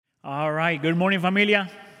All right, good morning, familia.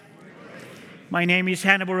 My name is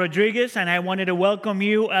Hannibal Rodriguez, and I wanted to welcome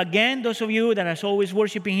you again. Those of you that are always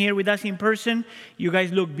worshiping here with us in person, you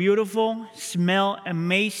guys look beautiful, smell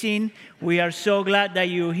amazing. We are so glad that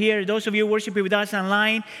you're here. Those of you worshiping with us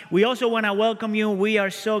online, we also want to welcome you. We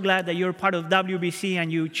are so glad that you're part of WBC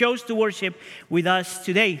and you chose to worship with us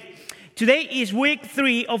today. Today is week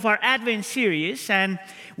 3 of our Advent series, and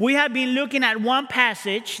we have been looking at one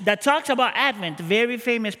passage that talks about Advent, a very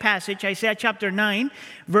famous passage, Isaiah chapter 9,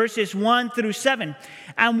 verses 1 through 7.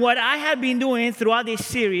 And what I have been doing throughout this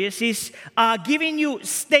series is giving you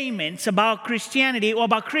statements about Christianity or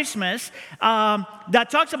about Christmas that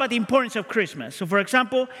talks about the importance of Christmas. So, for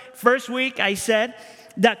example, first week I said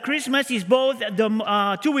that Christmas is both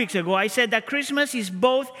 2 weeks ago, I said that Christmas is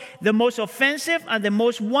both the most offensive and the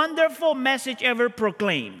most wonderful message ever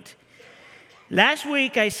proclaimed. Last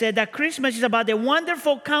week, I said that Christmas is about the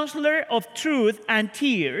wonderful counselor of truth and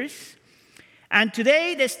tears. And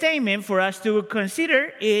today, the statement for us to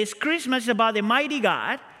consider is Christmas is about the mighty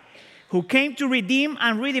God who came to redeem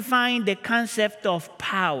and redefine the concept of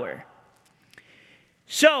power.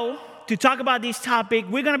 So, to talk about this topic,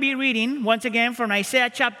 we're going to be reading, once again, from Isaiah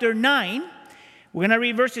chapter 9. We're going to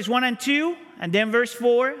read verses 1 and 2, and then verse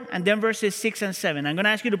 4, and then verses 6 and 7. I'm going to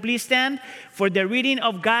ask you to please stand for the reading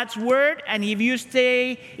of God's word. And if you're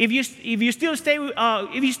still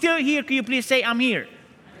here, can you please say, I'm here?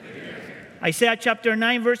 I'm here. Isaiah chapter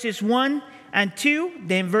 9, verses 1 and 2,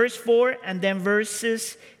 then verse 4, and then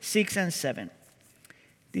verses 6 and 7.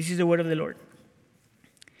 This is the word of the Lord.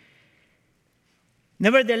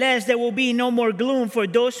 Nevertheless, there will be no more gloom for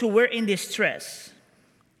those who were in distress.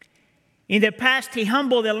 In the past, he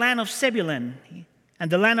humbled the land of Zebulun and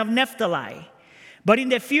the land of Naphtali. But in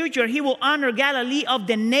the future, he will honor Galilee of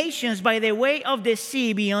the nations by the way of the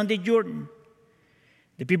sea beyond the Jordan.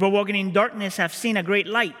 The people walking in darkness have seen a great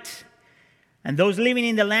light. And those living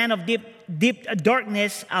in the land of deep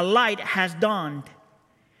darkness, a light has dawned.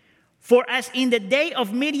 For as in the day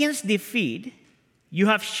of Midian's defeat, you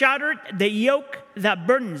have shattered the yoke that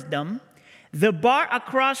burdens them, the bar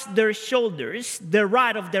across their shoulders, the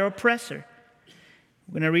rod of their oppressor.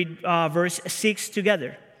 We're going to read verse 6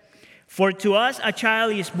 together. For to us a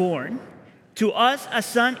child is born, to us a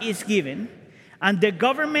son is given, and the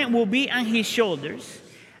government will be on his shoulders,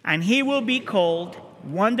 and he will be called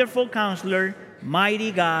Wonderful Counselor,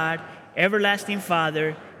 Mighty God, Everlasting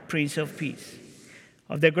Father, Prince of Peace.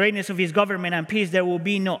 Of the greatness of his government and peace there will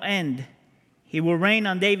be no end. He will reign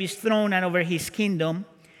on David's throne and over his kingdom,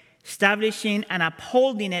 establishing and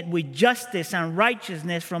upholding it with justice and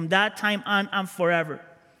righteousness from that time on and forever.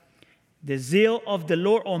 The zeal of the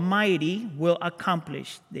Lord Almighty will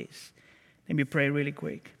accomplish this. Let me pray really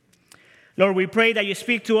quick. Lord, we pray that you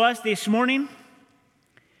speak to us this morning.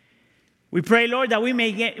 We pray, Lord, that we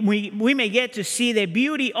may get to see the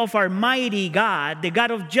beauty of our mighty God, the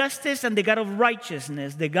God of justice and the God of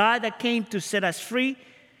righteousness, the God that came to set us free,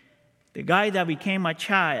 the God that became a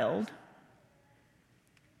child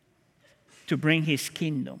to bring his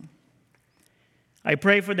kingdom. I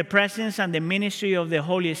pray for the presence and the ministry of the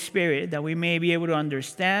Holy Spirit, that we may be able to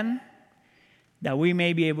understand, that we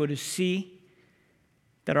may be able to see,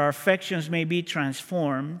 that our affections may be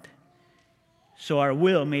transformed, so our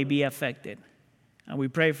will may be affected. And we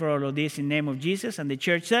pray for all of this in the name of Jesus. And the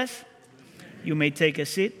church says, you may take a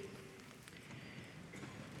seat.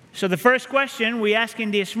 So the first question we're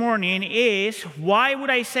asking this morning is, why would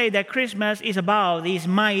I say that Christmas is about this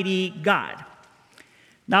mighty God?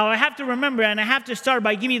 Now, I have to remember, and I have to start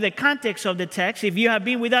by giving you the context of the text. If you have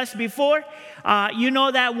been with us before, you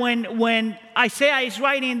know that when Isaiah is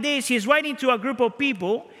writing this, he's writing to a group of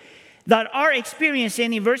people that are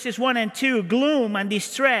experiencing, in verses 1 and 2, gloom and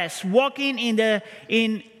distress, working and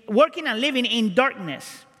living in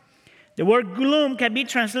darkness. The word gloom can be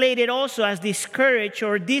translated also as discouraged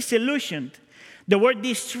or disillusioned. The word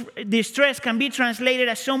distress can be translated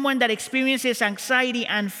as someone that experiences anxiety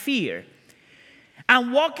and fear.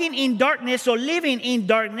 And walking in darkness or living in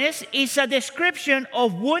darkness is a description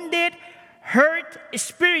of wounded, hurt,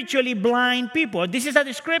 spiritually blind people. This is a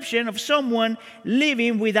description of someone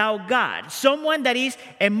living without God, someone that is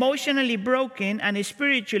emotionally broken and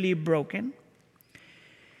spiritually broken.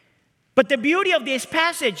 But the beauty of this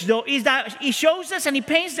passage, though, is that it shows us and it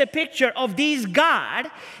paints the picture of this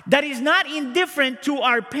God that is not indifferent to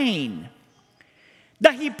our pain.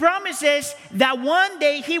 That he promises that one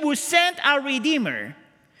day he will send a Redeemer.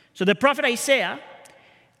 So the prophet Isaiah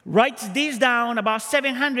writes this down about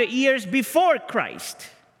 700 years before Christ.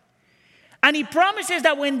 And he promises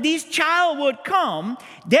that when this child would come,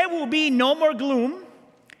 there will be no more gloom,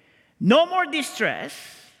 no more distress,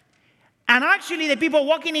 And actually, the people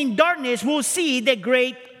walking in darkness will see the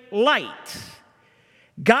great light.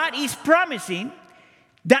 God is promising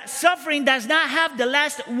that suffering does not have the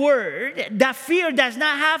last word, that fear does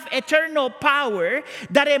not have eternal power,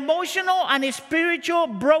 that emotional and spiritual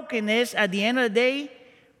brokenness at the end of the day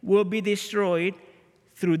will be destroyed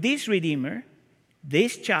through this Redeemer,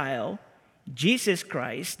 this child, Jesus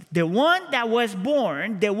Christ, the one that was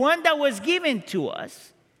born, the one that was given to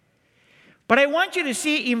us. But I want you to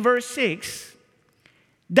see in verse 6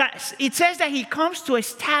 that it says that he comes to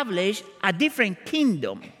establish a different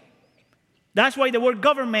kingdom. That's why the word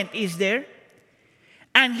government is there.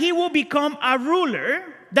 And he will become a ruler.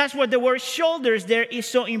 That's what the word shoulders there is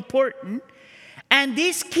so important. And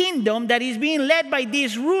this kingdom that is being led by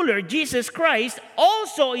this ruler, Jesus Christ,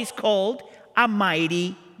 also is called a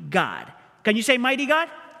mighty God. Can you say mighty God?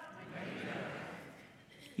 Mighty God.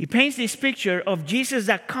 He paints this picture of Jesus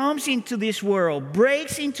that comes into this world,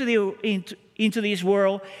 breaks into this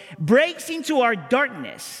world, breaks into our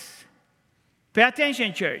darkness. Pay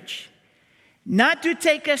attention, church. Not to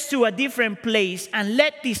take us to a different place and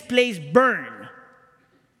let this place burn.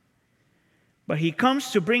 But he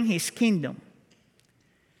comes to bring his kingdom,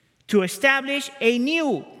 to establish a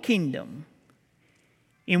new kingdom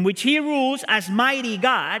in which he rules as mighty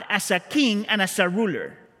God, as a king, and as a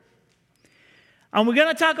ruler. And we're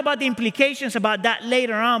going to talk about the implications about that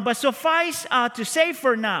later on, but suffice to say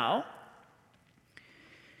for now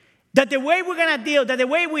that the way we're going to deal, that the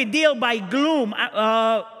way we deal by gloom,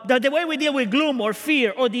 that the way we deal with gloom or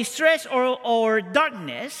fear or distress or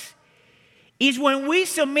darkness is when we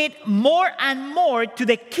submit more and more to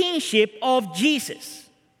the kingship of Jesus.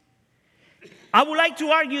 I would like to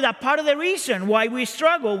argue that part of the reason why we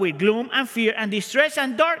struggle with gloom and fear and distress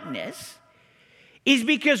and darkness is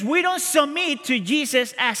because we don't submit to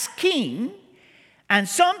Jesus as king, and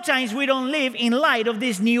sometimes we don't live in light of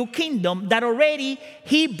this new kingdom that already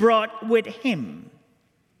he brought with him.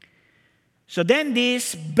 So then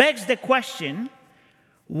this begs the question,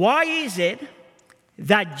 why is it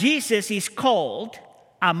that Jesus is called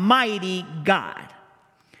a mighty God?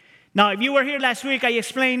 Now, if you were here last week, I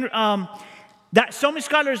explained that some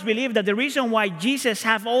scholars believe that the reason why Jesus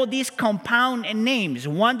have all these compound names,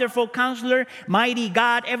 Wonderful Counselor, Mighty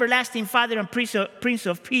God, Everlasting Father, and Prince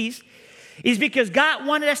of Peace, is because God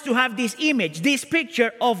wanted us to have this image, this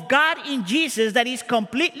picture of God in Jesus that is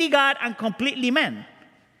completely God and completely man.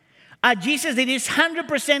 A Jesus that is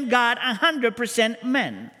 100% God and 100%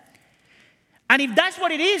 man. And if that's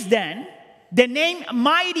what it is, then the name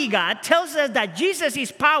Mighty God tells us that Jesus is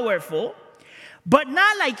powerful, but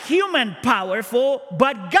not like human powerful,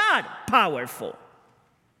 but God powerful.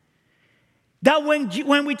 That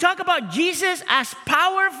when we talk about Jesus as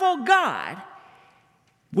powerful God,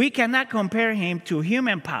 we cannot compare him to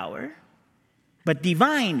human power, but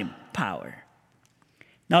divine power.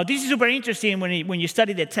 Now, this is super interesting when you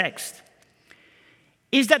study the text.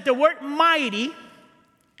 Is that the word mighty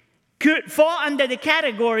could fall under the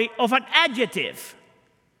category of an adjective.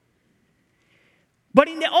 But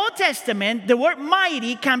in the Old Testament, the word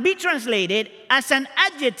mighty can be translated as an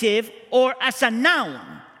adjective or as a noun.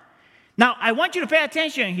 Now, I want you to pay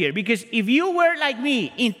attention here, because if you were like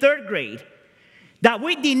me in third grade, that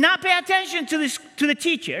we did not pay attention to the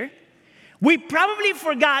teacher, we probably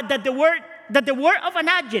forgot that the word of an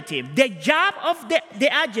adjective, the job of the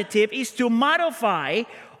adjective is to modify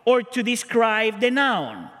or to describe the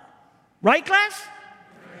noun. Right, class?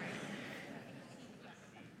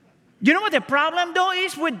 You know what the problem, though,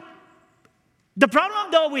 is with... The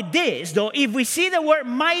problem, though, with this, though, if we see the word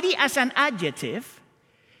mighty as an adjective,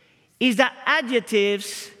 is that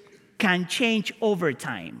adjectives can change over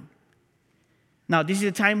time. Now, this is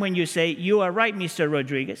the time when you say, you are right, Mr.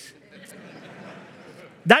 Rodriguez.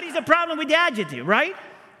 That is the problem with the adjective, right?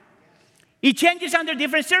 It changes under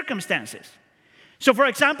different circumstances. So, for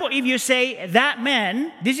example, if you say, that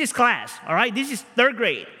man, this is class, all right? This is third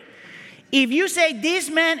grade. If you say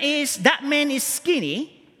that man is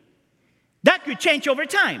skinny, that could change over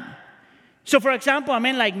time. So, for example, a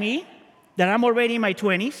man like me, that I'm already in my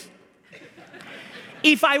 20s,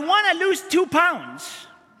 if I want to lose 2 pounds,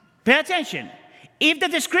 pay attention. If the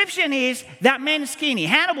description is that man is skinny,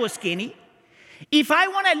 Hannibal is skinny, if I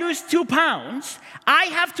want to lose 2 pounds, I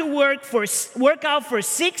have to work out for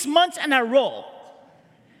 6 months in a row.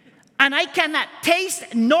 And I cannot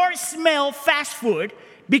taste nor smell fast food,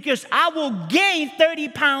 because I will gain 30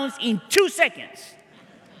 pounds in 2 seconds.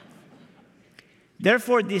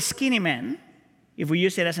 Therefore, this skinny man, if we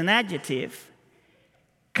use it as an adjective,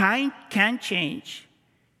 can change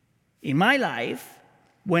in my life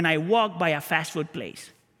when I walk by a fast food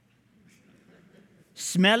place.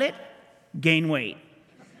 Smell it, gain weight.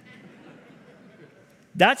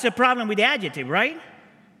 That's a problem with the adjective, right?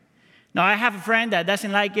 Now, I have a friend that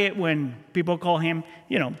doesn't like it when people call him,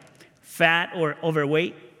 fat or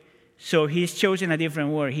overweight. So he's chosen a different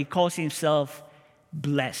word. He calls himself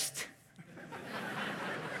blessed.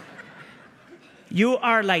 You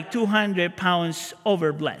are like 200 pounds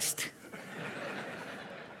over blessed.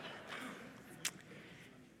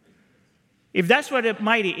 If that's what a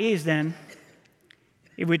mighty is, then,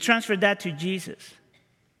 if we transfer that to Jesus,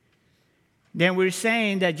 then we're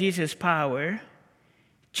saying that Jesus' power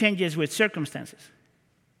changes with circumstances.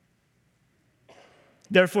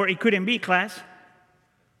 Therefore, it couldn't be, class.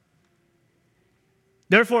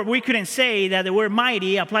 Therefore, we couldn't say that the word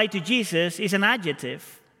mighty applied to Jesus is an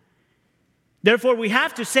adjective. Therefore, we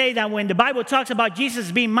have to say that when the Bible talks about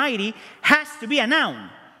Jesus being mighty, has to be a noun.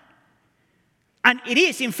 And it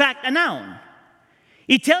is, in fact, a noun.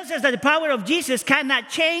 It tells us that the power of Jesus cannot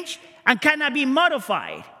change and cannot be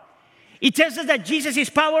modified. It tells us that Jesus is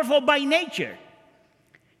powerful by nature.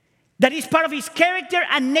 That is part of his character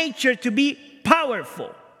and nature to be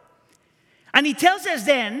powerful. And it tells us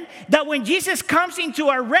then that when Jesus comes into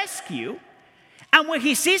our rescue, and when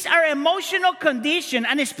he sees our emotional condition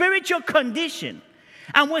and spiritual condition,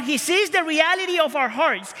 and when he sees the reality of our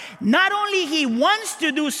hearts, not only he wants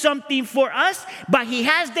to do something for us, but he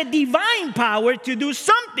has the divine power to do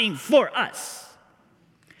something for us.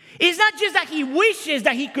 It's not just that he wishes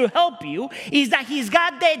that he could help you, it's that he's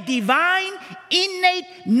got the divine, innate,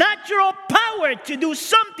 natural power to do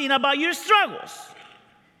something about your struggles.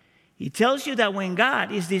 He tells you that when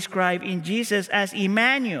God is described in Jesus as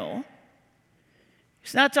Emmanuel,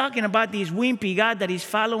 it's not talking about this wimpy God that is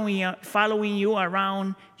following you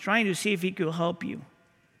around, trying to see if he could help you.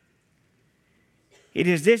 It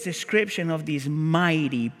is this description of this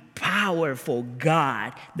mighty, powerful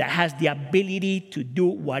God that has the ability to do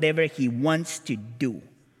whatever he wants to do.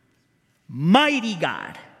 Mighty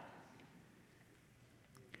God.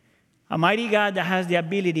 A mighty God that has the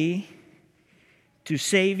ability to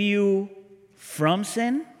save you from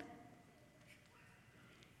sin,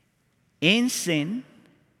 in sin.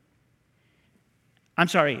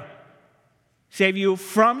 Save you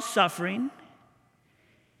from suffering,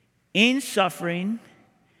 in suffering,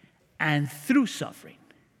 and through suffering.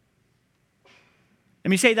 Let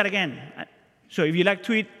me say that again. So if you like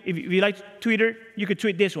Twitter, you could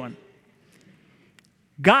tweet this one.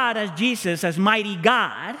 God, as Jesus, as mighty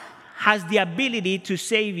God, has the ability to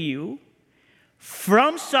save you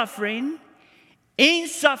from suffering, in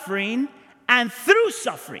suffering, and through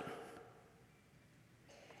suffering.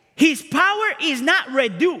 His power is not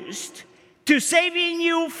reduced to saving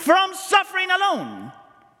you from suffering alone.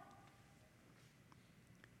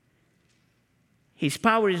 His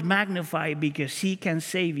power is magnified because he can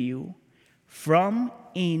save you from,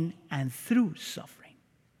 in, and through suffering.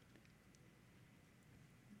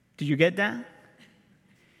 Did you get that?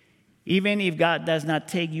 Even if God does not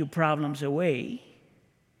take your problems away,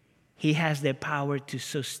 he has the power to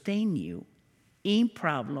sustain you in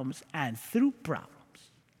problems and through problems.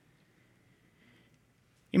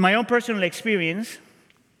 In my own personal experience,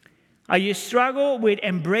 I struggle with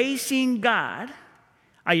embracing God.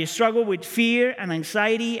 I struggle with fear and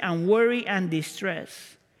anxiety and worry and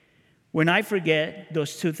distress when I forget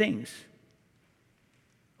those two things: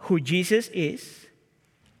 who Jesus is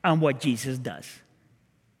and what Jesus does.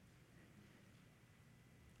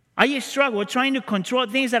 I struggle trying to control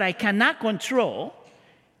things that I cannot control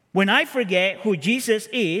when I forget who Jesus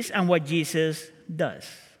is and what Jesus does.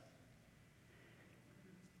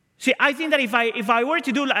 See, I think that if I were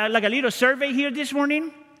to do like a little survey here this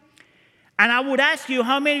morning, and I would ask you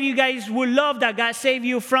how many of you guys would love that God save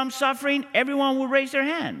you from suffering, everyone would raise their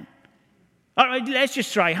hand. All right, let's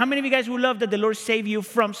just try. How many of you guys would love that the Lord save you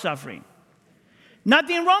from suffering?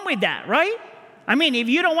 Nothing wrong with that, right? I mean, if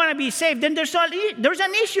you don't want to be saved, then there's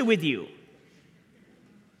an issue with you.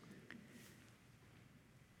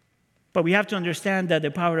 But we have to understand that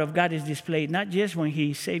the power of God is displayed not just when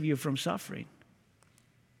he saves you from suffering.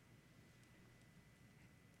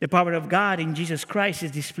 The power of God in Jesus Christ is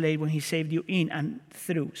displayed when he saved you in and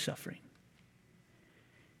through suffering.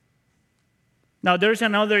 Now, there's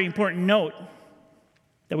another important note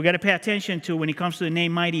that we got to pay attention to when it comes to the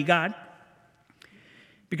name Mighty God,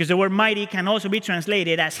 because the word mighty can also be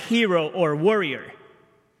translated as hero or warrior.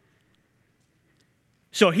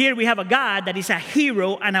 So here we have a God that is a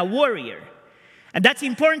hero and a warrior. And that's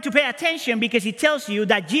important to pay attention because it tells you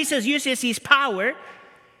that Jesus uses his power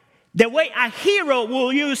the way a hero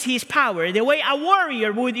will use his power, the way a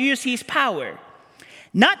warrior would use his power.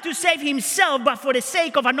 Not to save himself, but for the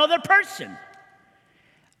sake of another person.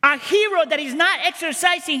 A hero that is not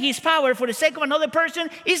exercising his power for the sake of another person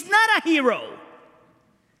is not a hero.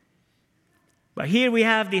 But here we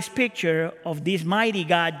have this picture of this mighty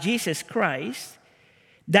God, Jesus Christ,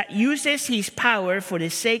 that uses his power for the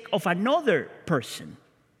sake of another person,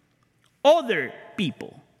 other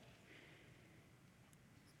people.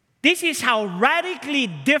 This is how radically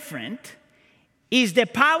different is the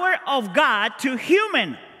power of God to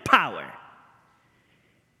human power.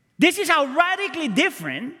 This is how radically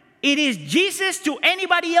different it is Jesus to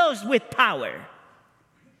anybody else with power.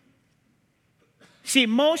 See,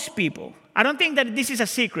 most people, I don't think that this is a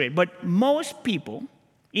secret, but most people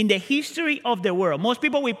in the history of the world, most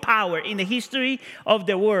people with power in the history of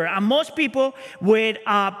the world, and most people with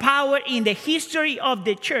power in the history of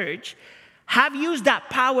the church have used that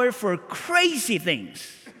power for crazy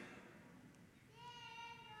things.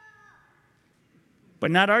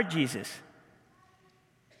 But not our Jesus.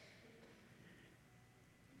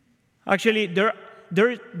 Actually,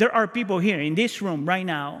 there are people here in this room right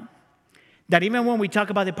now that even when we talk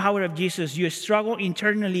about the power of Jesus, you struggle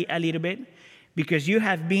internally a little bit because you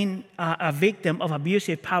have been a victim of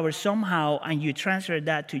abusive power somehow and you transfer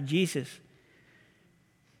that to Jesus.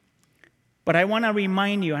 But I want to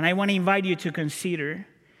remind you and I want to invite you to consider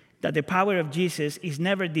that the power of Jesus is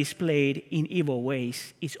never displayed in evil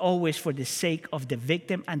ways. It's always for the sake of the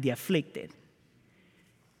victim and the afflicted.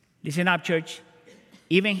 Listen up, church.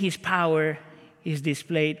 Even his power is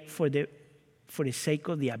displayed for the sake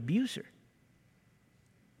of the abuser.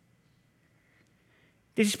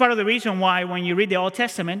 This is part of the reason why when you read the Old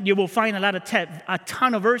Testament, you will find a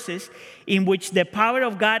ton of verses in which the power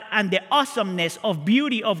of God and the awesomeness of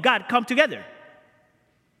beauty of God come together.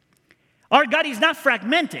 Our God is not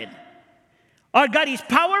fragmented. Our God is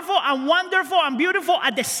powerful and wonderful and beautiful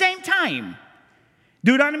at the same time.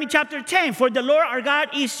 Deuteronomy chapter 10, for the Lord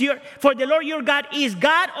your God is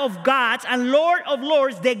God of gods and Lord of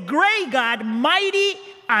lords, the great God, mighty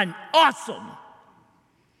and awesome.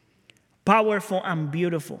 Powerful and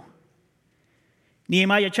beautiful.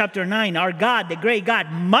 Nehemiah chapter 9, our God, the great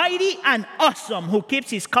God, mighty and awesome, who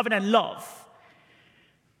keeps his covenant love.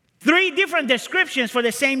 3 different descriptions for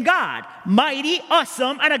the same God. Mighty,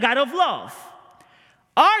 awesome, and a God of love.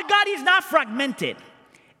 Our God is not fragmented.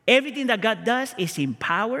 Everything that God does is in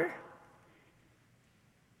power,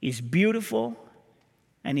 is beautiful,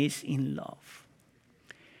 and is in love.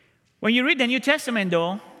 When you read the New Testament,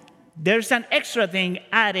 though, there's an extra thing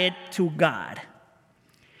added to God.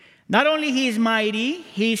 Not only he is mighty,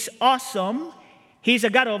 he's awesome, he's a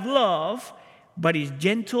God of love, but he's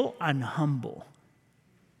gentle and humble.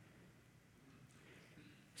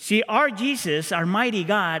 See, our Jesus, our mighty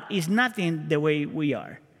God, is nothing the way we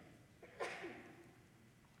are.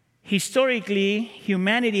 Historically,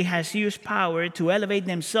 humanity has used power to elevate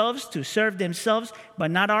themselves, to serve themselves, but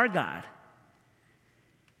not our God.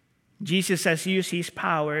 Jesus has used his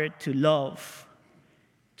power to love,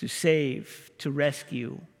 to save, to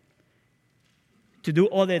rescue, to do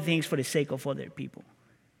other things for the sake of other people.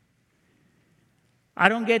 I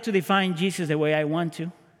don't get to define Jesus the way I want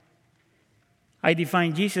to. I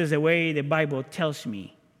define Jesus the way the Bible tells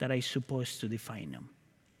me that I'm supposed to define him.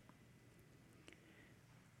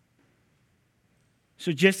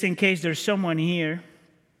 So just in case there's someone here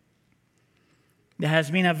that has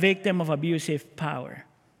been a victim of abusive power,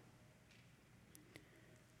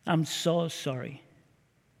 I'm so sorry.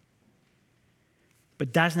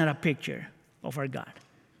 But that's not a picture of our God.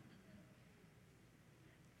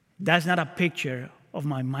 That's not a picture of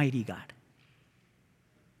my mighty God.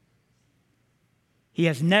 He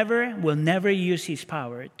will never use his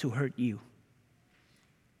power to hurt you.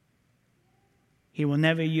 He will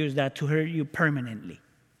never use that to hurt you permanently.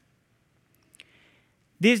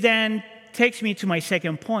 This then takes me to my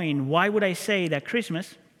second point. Why would I say that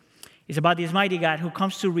Christmas is about this mighty God who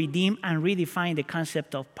comes to redeem and redefine the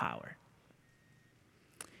concept of power?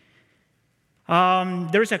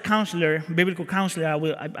 There's a counselor, biblical counselor,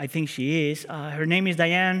 I think she is. Her name is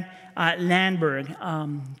Diane Landberg.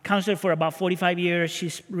 Counselor for about 45 years.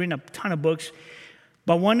 She's written a ton of books.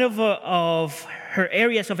 But one of her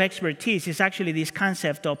areas of expertise is actually this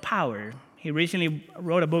concept of power. He recently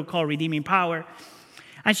wrote a book called Redeeming Power.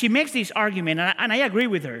 And she makes this argument, and I agree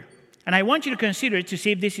with her. And I want you to consider it to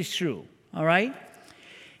see if this is true, all right?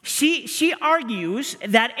 She argues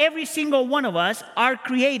that every single one of us are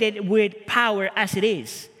created with power as it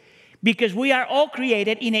is, because we are all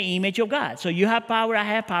created in the image of God. So you have power, I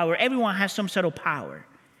have power. Everyone has some sort of power.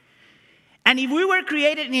 And if we were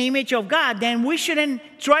created in the image of God, then we shouldn't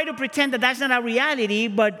try to pretend that that's not a reality,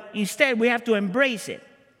 but instead we have to embrace it.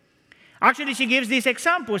 Actually, she gives these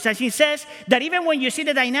examples, and she says that even when you see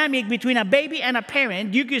the dynamic between a baby and a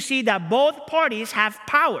parent, you can see that both parties have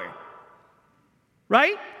power,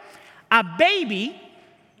 right? A baby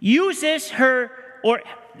uses her, or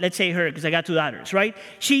let's say her because I got two daughters, right?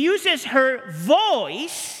 She uses her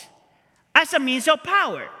voice as a means of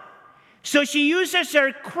power. So she uses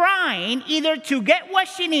her crying either to get what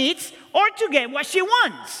she needs or to get what she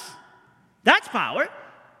wants. That's power.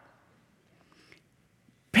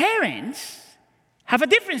 Parents have a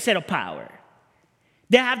different set of power.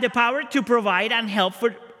 They have the power to provide and help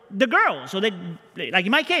for the girls. So like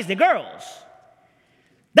in my case, the girls.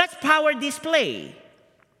 That's power display.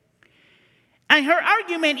 And her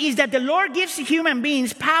argument is that the Lord gives human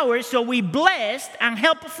beings power so we blessed and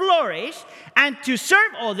help flourish and to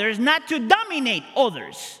serve others, not to dominate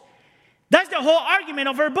others. That's the whole argument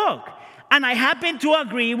of her book. And I happen to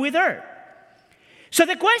agree with her. So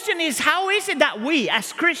the question is, how is it that we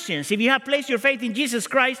as Christians, if you have placed your faith in Jesus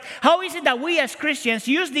Christ, how is it that we as Christians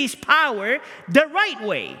use this power the right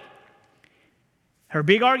way? Her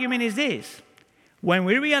big argument is this. When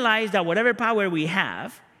we realize that whatever power we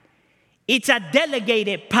have, it's a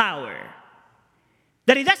delegated power.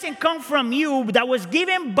 That it doesn't come from you, that was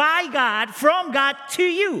given by God, from God to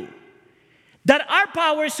you. That our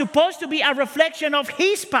power is supposed to be a reflection of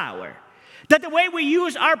His power. That the way we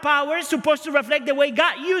use our power is supposed to reflect the way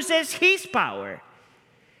God uses His power.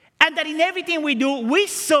 And that in everything we do, we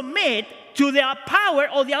submit to the power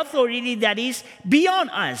or the authority that is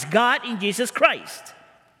beyond us, God in Jesus Christ.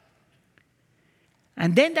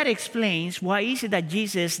 And then that explains why is it that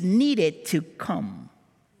Jesus needed to come.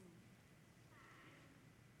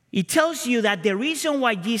 It tells you that the reason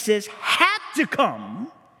why Jesus had to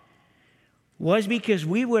come was because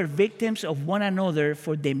we were victims of one another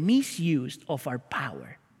for the misuse of our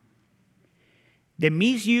power. The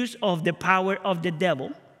misuse of the power of the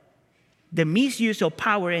devil, the misuse of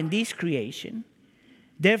power in this creation.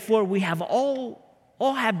 Therefore, we have all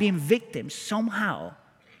have been victims somehow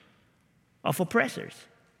of oppressors.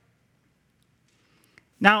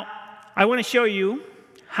 Now, I want to show you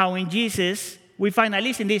how in Jesus, we find, at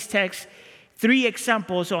least in this text, 3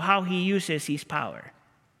 examples of how He uses His power.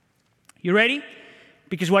 You ready?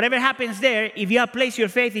 Because whatever happens there, if you have placed your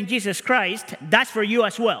faith in Jesus Christ, that's for you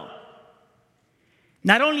as well.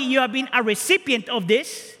 Not only you have been a recipient of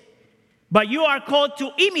this, but you are called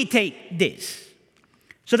to imitate this.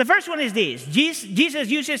 So the first one is this. Jesus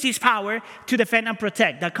uses His power to defend and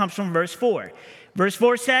protect. That comes from verse 4. Verse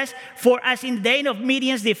 4 says, "For as in the day of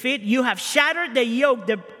Midian's defeat, you have shattered the yoke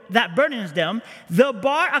that burdens them, the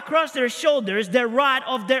bar across their shoulders, the rod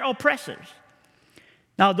of their oppressors."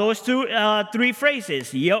 Now those 3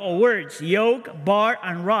 phrases, words, yoke, bar,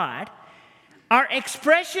 and rod, are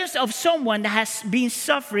expressions of someone that has been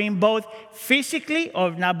suffering both physically,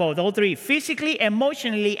 or not both, all 3, physically,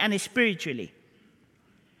 emotionally, and spiritually.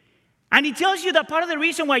 And it tells you that part of the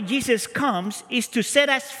reason why Jesus comes is to set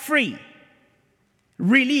us free,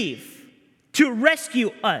 relief, to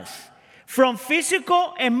rescue us from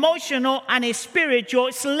physical, emotional, and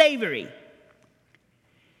spiritual slavery.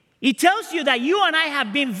 It tells you that you and I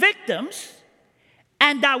have been victims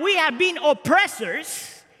and that we have been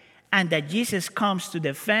oppressors and that Jesus comes to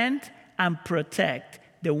defend and protect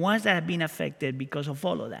the ones that have been affected because of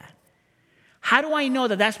all of that. How do I know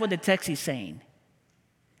that that's what the text is saying?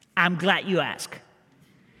 I'm glad you asked.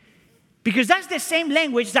 Because that's the same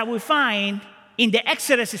language that we find in the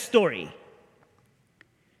Exodus story.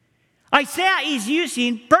 Isaiah is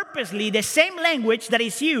using purposely the same language that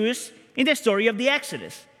is used in the story of the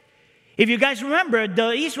Exodus. If you guys remember, the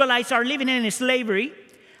Israelites are living in slavery,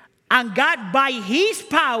 and God, by His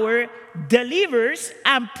power, delivers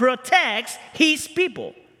and protects His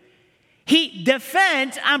people. He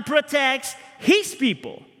defends and protects His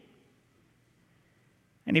people.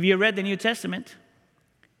 And if you read the New Testament,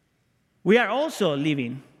 we are also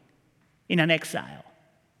living in an exile.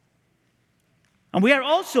 And we are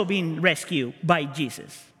also being rescued by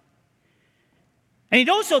Jesus. And it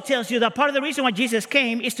also tells you that part of the reason why Jesus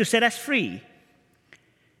came is to set us free.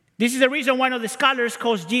 This is the reason one of the scholars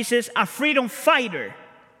calls Jesus a freedom fighter.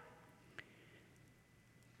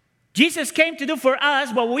 Jesus came to do for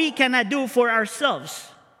us what we cannot do for ourselves.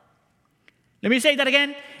 Let me say that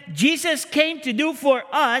again. Jesus came to do for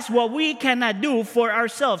us what we cannot do for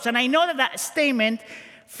ourselves. And I know that statement,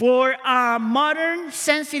 for our modern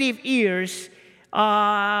sensitive ears,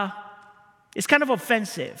 is kind of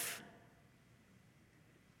offensive.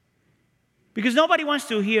 Because nobody wants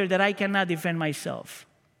to hear that I cannot defend myself.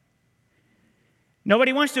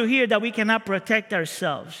 Nobody wants to hear that we cannot protect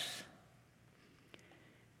ourselves.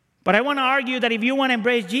 But I want to argue that if you want to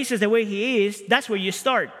embrace Jesus the way He is, that's where you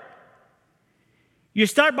start. You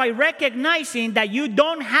start by recognizing that you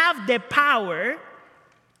don't have the power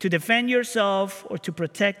to defend yourself or to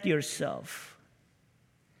protect yourself.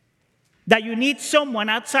 that you need someone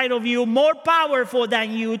outside of you more powerful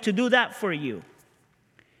than you to do that for you.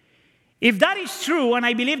 If that is true, and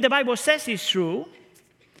I believe the Bible says it's true,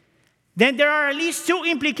 then there are at least two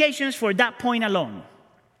implications for that point alone.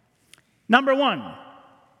 Number one,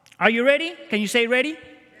 are you ready? Can you say ready?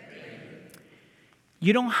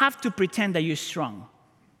 You don't have to pretend that you're strong.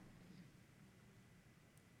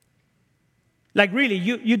 Like really,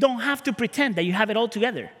 you don't have to pretend that you have it all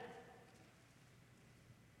together.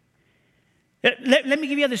 Let me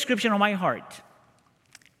give you a description of my heart.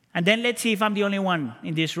 And then let's see if I'm the only one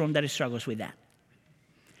in this room that struggles with that.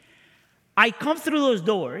 I come through those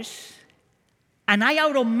doors, and I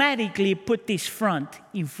automatically put this front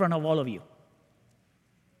in front of all of you.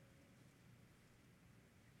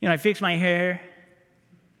 You know, I fix my hair,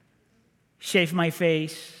 shave my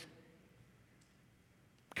face,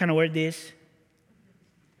 kind of wear this.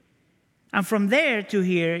 And from there to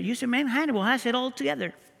here, you say, man, Hannibal has it all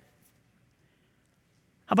together.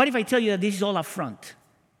 How about if I tell you that this is all up front?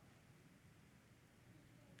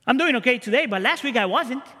 I'm doing okay today, but last week I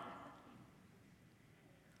wasn't.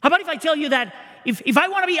 How about if I tell you that if I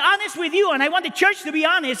want to be honest with you, and I want the church to be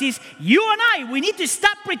honest, is you and I, we need to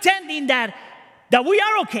stop pretending that we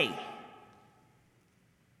are okay.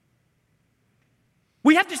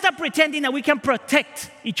 We have to stop pretending that we can protect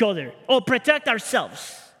each other or protect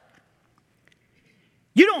ourselves.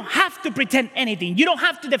 You don't have to pretend anything. You don't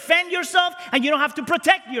have to defend yourself, and you don't have to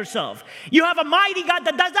protect yourself. You have a mighty God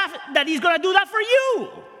that does that He's going to do that for you.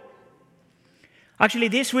 Actually,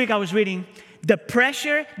 this week I was reading the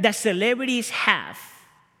pressure that celebrities have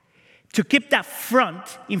to keep that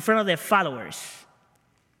front in front of their followers.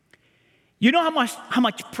 You know how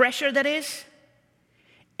much pressure that is?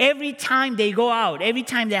 Every time they go out, every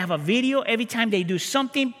time they have a video, every time they do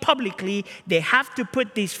something publicly, they have to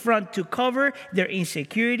put this front to cover their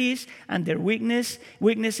insecurities and their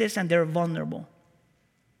weaknesses, and they're vulnerable.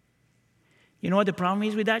 You know what the problem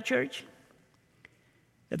is with that, church?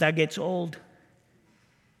 That gets old.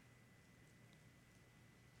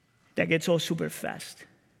 That gets old super fast.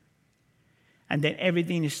 And then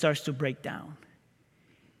everything starts to break down.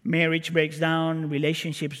 Marriage breaks down,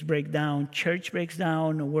 relationships break down, church breaks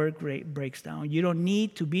down, work breaks down. You don't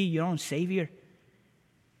need to be your own savior.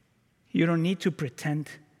 You don't need to pretend.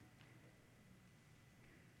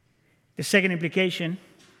 The second implication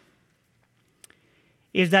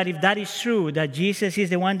is that if that is true, that Jesus is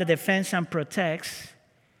the one that defends and protects,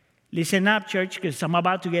 listen up, church, because I'm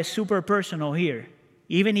about to get super personal here,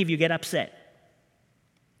 even if you get upset.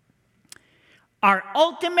 Our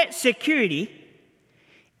ultimate security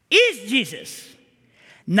is Jesus.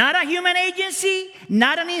 Not a human agency,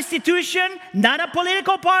 not an institution, not a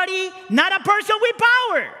political party, not a person with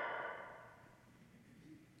power.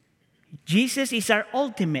 Jesus is our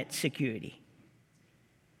ultimate security.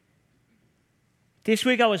 This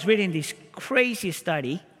week I was reading this crazy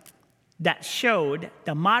study that showed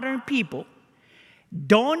that modern people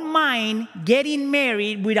don't mind getting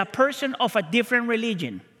married with a person of a different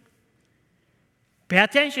religion. Pay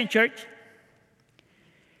attention, church.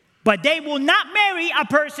 But they will not marry a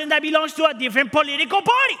person that belongs to a different political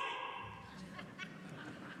party.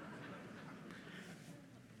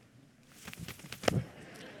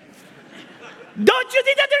 Don't you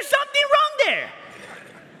think that there's something wrong there?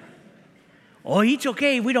 Oh, it's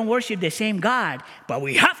okay, we don't worship the same God, but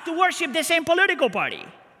we have to worship the same political party.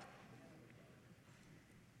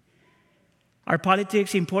 Are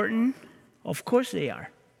politics important? Of course they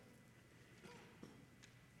are.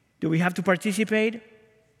 Do we have to participate?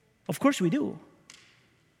 Of course we do.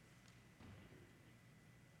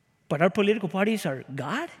 But our political parties are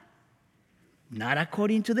God? Not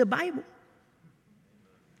according to the Bible.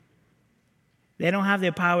 They don't have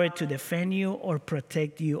the power to defend you or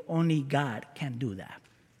protect you. Only God can do that.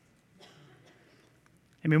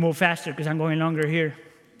 Let me move faster because I'm going longer here.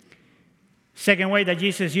 Second way that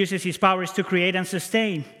Jesus uses his powers to create and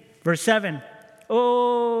sustain. Verse 7.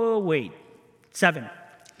 7.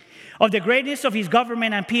 Of the greatness of his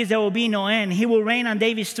government and peace there will be no end. He will reign on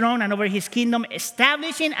David's throne and over his kingdom,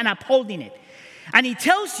 establishing and upholding it. And he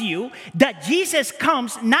tells you that Jesus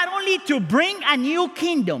comes not only to bring a new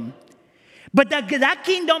kingdom, but that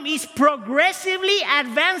kingdom is progressively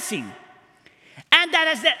advancing. And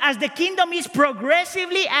that as the kingdom is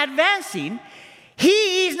progressively advancing,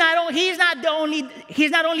 he's not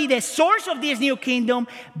only the source of this new kingdom,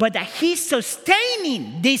 but that he's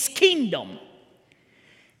sustaining this kingdom.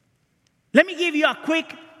 Let me give you a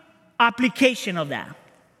quick application of that.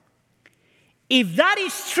 If that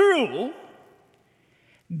is true,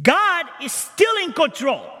 God is still in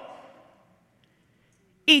control.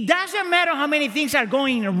 It doesn't matter how many things are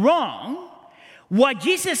going wrong. What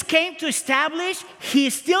Jesus came to establish,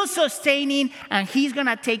 he's still sustaining, and he's going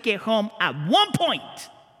to take it home at one point.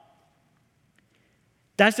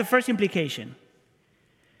 That's the first implication.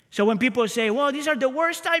 So when people say, well, these are the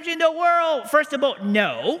worst times in the world, first of all,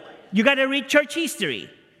 no. You got to read church history.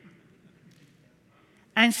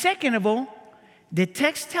 And second of all, the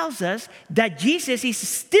text tells us that Jesus is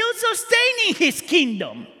still sustaining his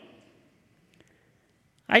kingdom.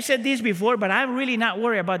 I said this before, but I'm really not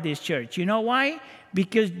worried about this church. You know why?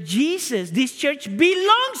 Because this church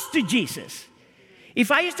belongs to Jesus.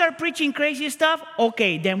 If I start preaching crazy stuff,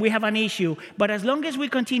 okay, then we have an issue. But as long as we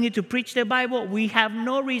continue to preach the Bible, we have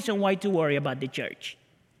no reason why to worry about the church.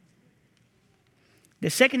 The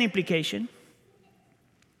second implication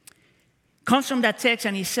comes from that text,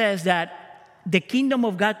 and it says that the kingdom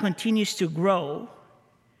of God continues to grow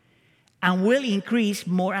and will increase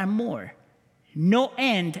more and more. No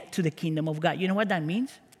end to the kingdom of God. You know what that means?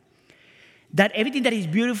 That everything that is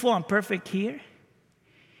beautiful and perfect here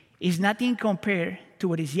is nothing compared to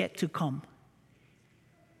what is yet to come.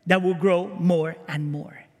 That will grow more and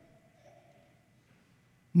more.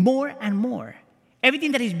 More and more.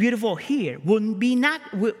 Everything that is beautiful here we will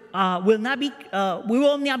not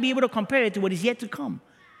be able to compare it to what is yet to come.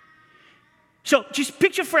 So just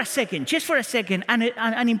picture for a second,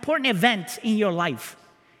 an important event in your life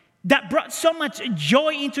that brought so much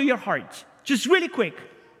joy into your heart. Just really quick.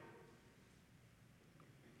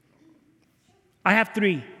 I have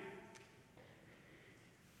 3.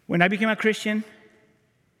 When I became a Christian,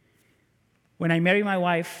 when I married my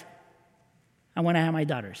wife, and when I had my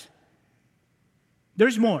daughters.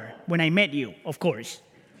 There's more when I met you, of course.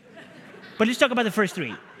 But let's talk about the first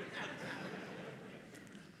 3.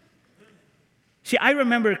 See, I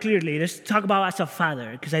remember clearly, let's talk about as a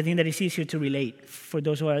father, because I think that it's easier to relate for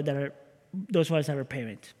those of us that are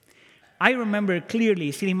parents. I remember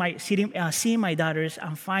clearly seeing my daughters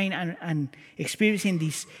and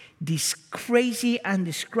experiencing this crazy,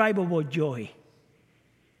 indescribable joy.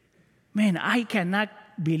 Man, I cannot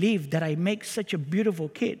believe that I make such a beautiful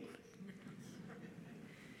kid.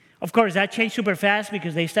 Of course, that changed super fast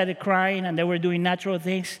because they started crying and they were doing natural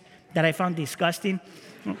things that I found disgusting.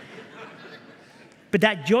 But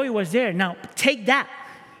that joy was there. Now, take that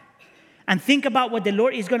and think about what the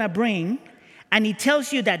Lord is going to bring. And he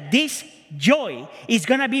tells you that this joy is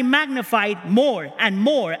going to be magnified more and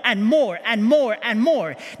more and more and more and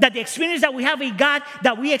more. That the experience that we have with God,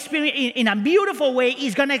 that we experience in a beautiful way,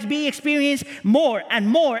 is going to be experienced more and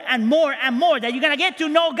more and more and more. That you're going to get to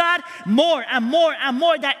know God more and more and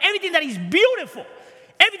more. That everything that is beautiful,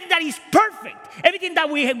 everything that is perfect, everything that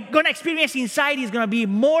we're going to experience inside is going to be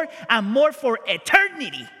more and more for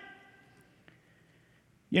eternity.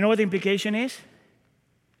 You know what the implication is?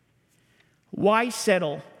 Why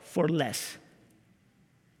settle for less?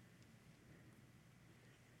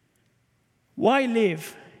 Why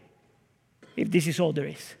live if this is all there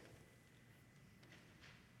is?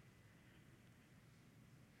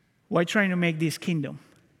 Why trying to make this kingdom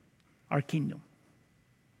our kingdom?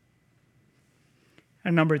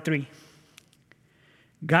 And number 3,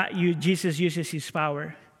 Jesus uses his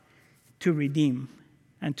power to redeem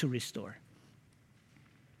and to restore.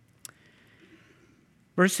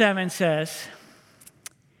 Verse 7 says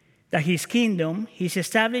that his kingdom, he's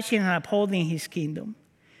establishing and upholding his kingdom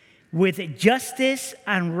with justice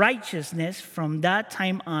and righteousness from that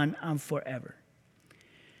time on and forever.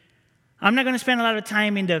 I'm not going to spend a lot of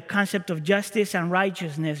time in the concept of justice and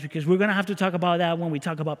righteousness because we're going to have to talk about that when we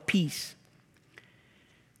talk about peace.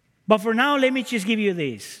 But for now, let me just give you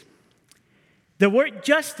this. The word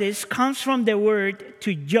justice comes from the word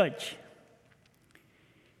to judge.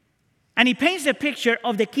 And he paints the picture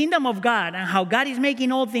of the kingdom of God and how God is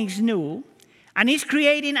making all things new. And he's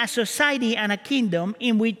creating a society and a kingdom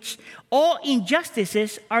in which all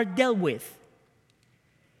injustices are dealt with.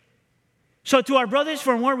 So to our brothers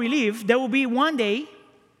from where we live, there will be one day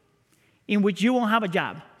in which you won't have a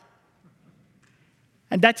job.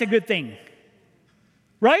 And that's a good thing.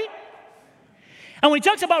 Right? And when he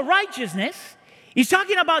talks about righteousness, he's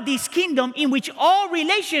talking about this kingdom in which all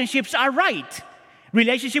relationships are right.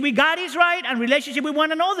 Relationship with God is right, and relationship with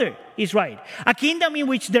one another is right. A kingdom in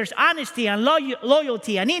which there's honesty and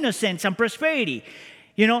loyalty and innocence and prosperity.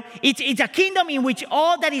 You know, it's a kingdom in which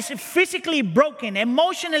all that is physically broken,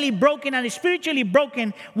 emotionally broken, and spiritually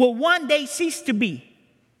broken will one day cease to be.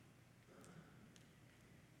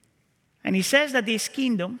 And he says that this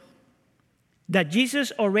kingdom that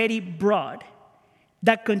Jesus already brought,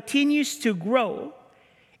 that continues to grow,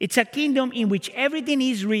 it's a kingdom in which everything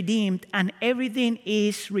is redeemed and everything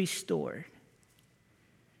is restored.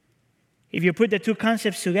 If you put the two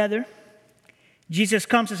concepts together, Jesus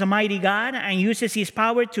comes as a mighty God and uses his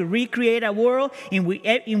power to recreate a world in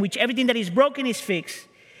which everything that is broken is fixed.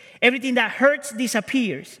 Everything that hurts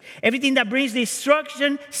disappears. Everything that brings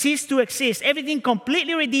destruction ceases to exist. Everything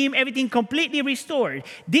completely redeemed, everything completely restored.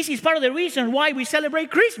 This is part of the reason why we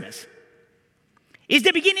celebrate Christmas. It's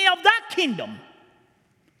the beginning of that kingdom.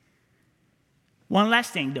 One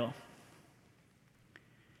last thing, though.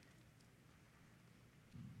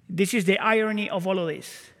 This is the irony of all of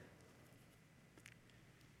this.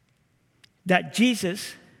 That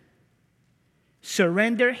Jesus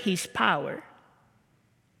surrendered his power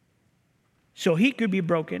so he could be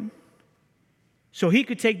broken, so he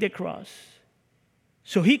could take the cross,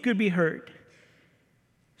 so he could be hurt,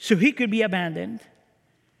 so he could be abandoned,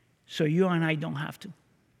 so you and I don't have to.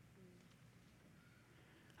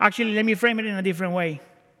 Actually, let me frame it in a different way.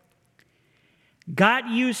 God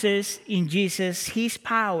uses in Jesus his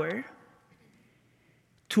power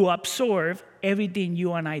to absorb everything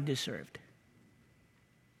you and I deserved.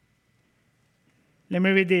 Let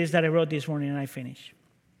me read this that I wrote this morning and I finish.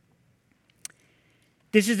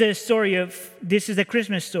 This is the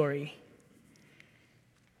Christmas story.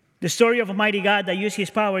 The story of a mighty God that used his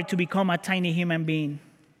power to become a tiny human being.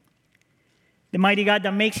 The mighty God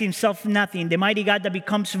that makes himself nothing. The mighty God that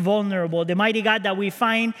becomes vulnerable. The mighty God that we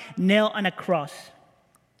find nailed on a cross.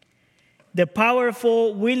 The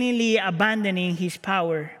powerful willingly abandoning his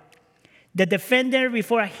power. The defender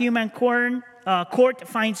before a human court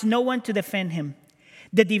finds no one to defend him.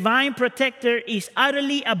 The divine protector is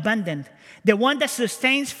utterly abandoned. The one that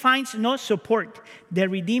sustains finds no support. The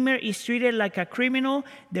Redeemer is treated like a criminal.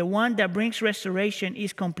 The one that brings restoration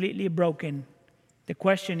is completely broken. The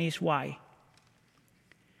question is why?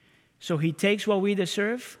 So he takes what we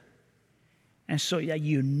deserve, and so that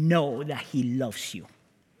you know that he loves you.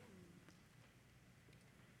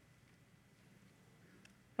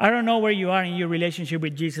 I don't know where you are in your relationship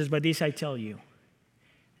with Jesus, but this I tell you.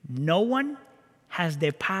 No one has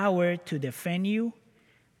the power to defend you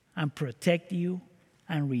and protect you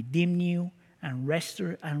and redeem you and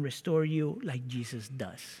restore you like Jesus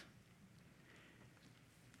does.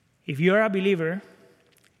 If you're a believer,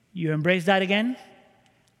 you embrace that again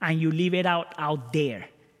and you leave it out there.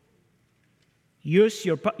 Use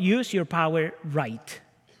your power right.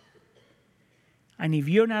 And if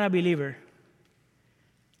you're not a believer,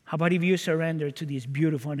 how about if you surrender to this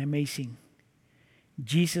beautiful and amazing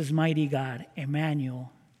Jesus, mighty God,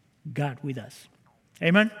 Emmanuel, God with us.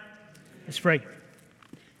 Amen? Let's pray.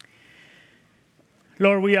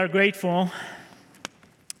 Lord, we are grateful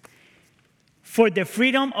for the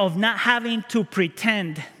freedom of not having to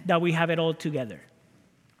pretend that we have it all together.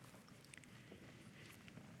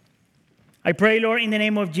 I pray, Lord, in the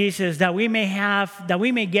name of Jesus, that we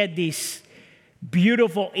may get this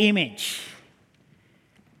beautiful image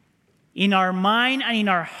in our mind and in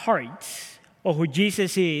our hearts of who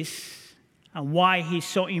Jesus is and why he's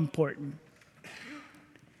so important.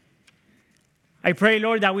 I pray,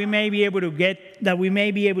 Lord, that we may be able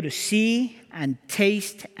to see and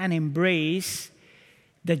taste and embrace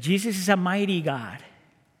that Jesus is a mighty God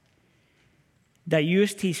that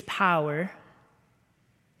used his power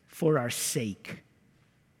for our sake.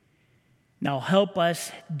 Now help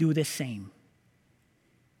us do the same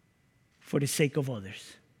for the sake of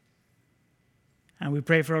others. And we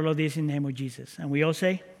pray for all of this in the name of Jesus. And we all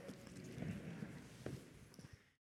say,